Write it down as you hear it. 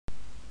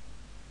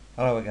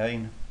Hello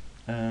again.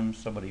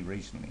 Somebody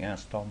recently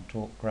asked on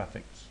Talk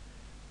Graphics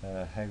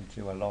how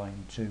to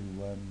align two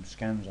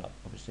scans up.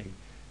 Obviously,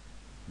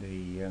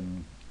 the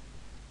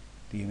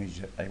the image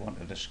that they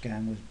wanted to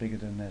scan was bigger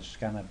than their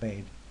scanner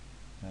bed,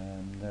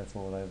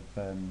 therefore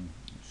they've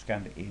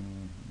scanned it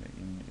in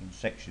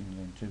sections,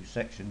 in two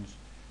sections.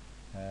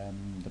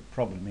 The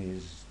problem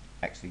is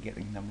actually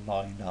getting them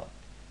lined up.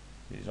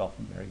 It is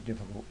often very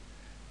difficult.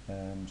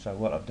 So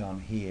what I've done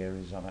here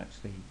is I've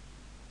actually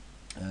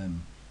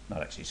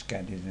not actually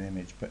scanned in an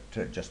image, but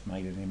just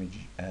made an image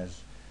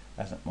as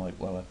it might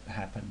well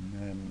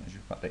happen. As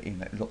you've got it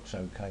in, it looks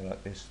okay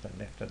like this. The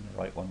left and the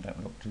right one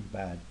don't look too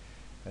bad.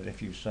 But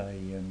if you say,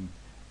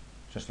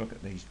 just look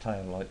at these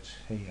tail lights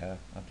here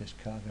of this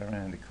car, go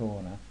around the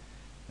corner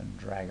and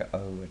drag it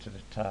over to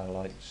the tail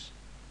lights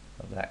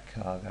of that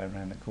car going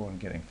around the corner,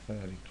 getting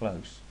fairly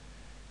close,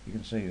 you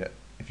can see that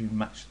if you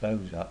match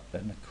those up,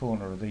 then the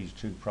corner of these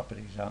two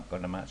properties aren't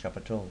going to match up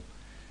at all.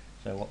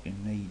 So what you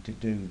need to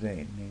do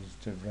then is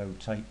to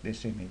rotate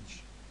this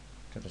image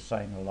to the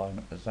same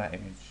alignment as that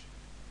image.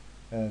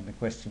 The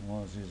question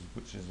was,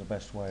 which is the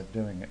best way of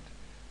doing it?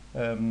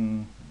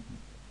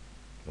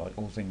 Like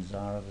all things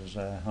Xara, there's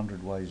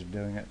 100 ways of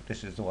doing it.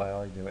 This is the way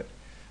I do it.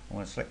 I'm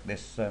going to select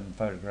this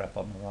photograph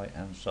on the right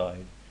hand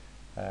side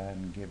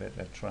and give it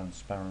a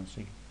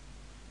transparency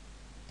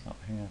up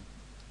here.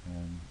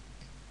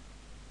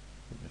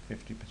 Give it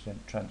a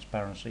 50%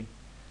 transparency.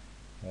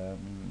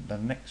 The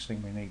next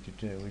thing we need to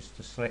do is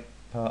to select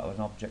part of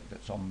an object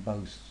that's on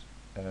both,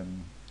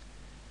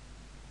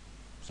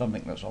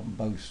 something that's on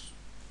both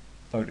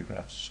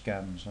photograph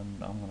scans,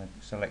 and I'm going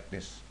to select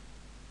this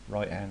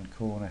right hand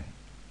corner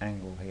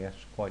angle here.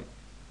 It's quite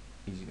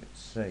easy to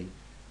see.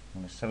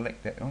 I'm going to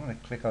select it, I'm going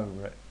to click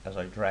over it as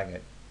I drag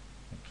it,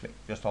 and click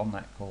just on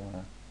that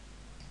corner,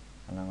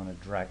 and I'm going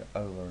to drag it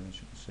over, and as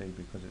you can see,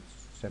 because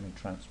it's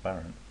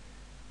semi-transparent,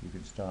 you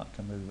can start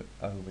to move it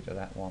over to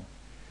that one.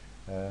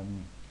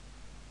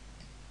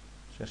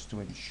 Just to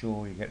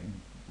ensure you're getting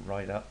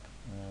right up.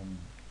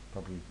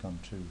 Probably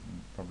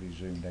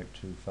zoomed out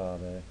too far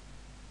there,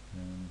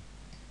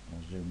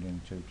 or zoomed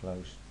in too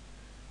close.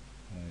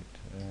 Right.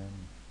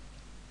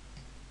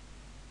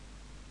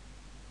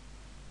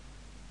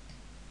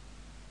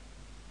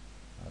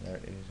 There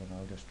it is, and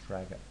I'll just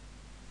drag it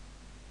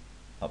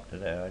up to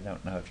there. I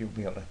don't know if you'll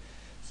be able to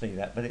see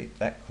that, but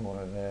that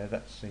corner there,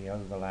 that's the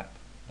overlap.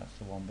 That's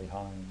the one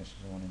behind, this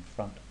is the one in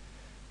front.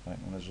 Right,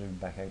 I'm going to zoom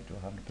back out to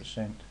 100%.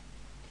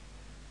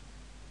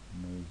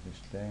 Move this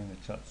down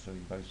a touch so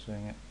you're both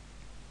seeing it.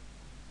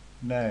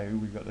 Now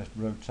we've got to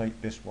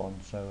rotate this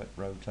one so it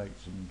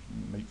rotates and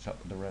meets up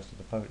with the rest of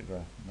the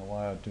photograph. And the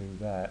way I do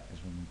that is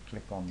when you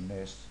click on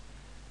this,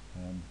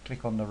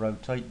 click on the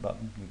rotate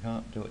button. You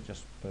can't do it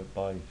just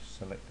by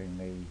selecting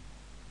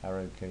the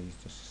arrow keys,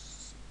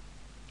 just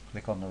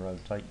click on the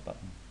rotate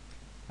button,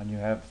 and you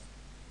have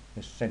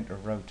this center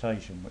of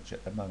rotation, which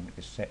at the moment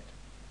is set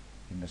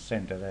in the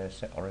center there,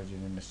 set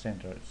origin in the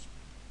center. It's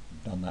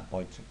done that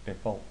by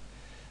default.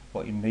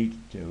 What you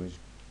need to do is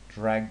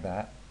drag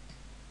that.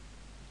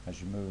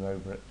 As you move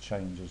over, it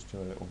changes to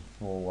a little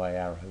four-way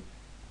arrow.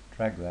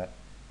 Drag that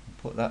and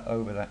put that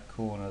over that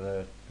corner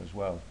there as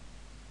well.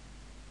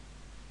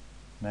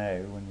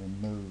 Now when you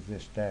move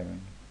this down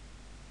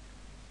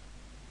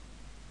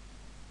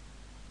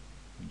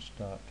and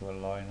start to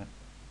align it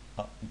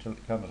up until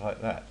it comes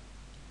like that,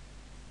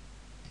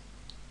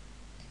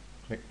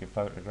 click your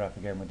photograph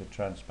again with the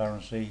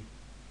transparency,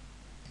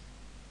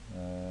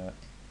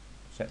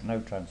 set no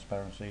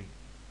transparency.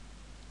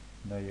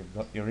 Now you've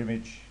got your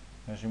image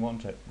as you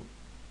want it,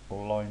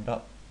 all lined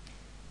up.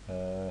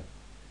 You're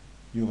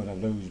going to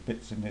lose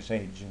bits in this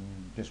edge,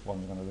 and this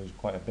one's going to lose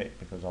quite a bit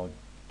because I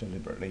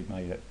deliberately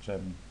made it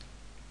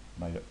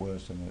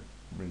worse than it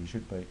really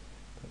should be.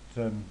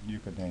 But you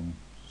can then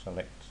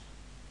select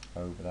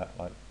over that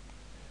like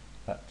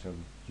that till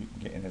you can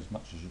get in as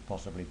much as you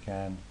possibly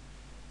can.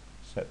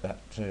 Set that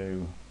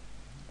to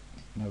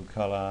no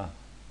colour,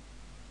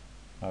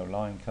 no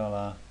line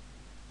colour,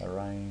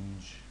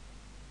 arrange,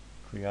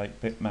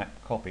 create bitmap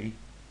copy.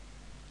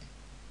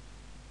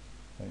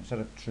 So instead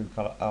of true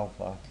colour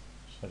alpha,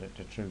 set it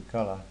to true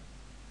colour,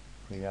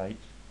 create.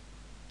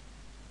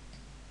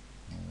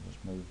 I'll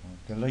just move on.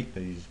 Delete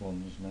these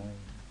ones now,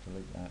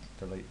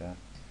 delete that.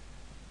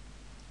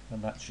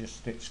 And that's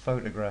just its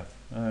photograph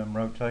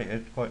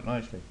rotated quite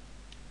nicely.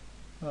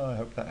 I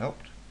hope that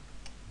helped.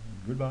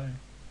 Goodbye.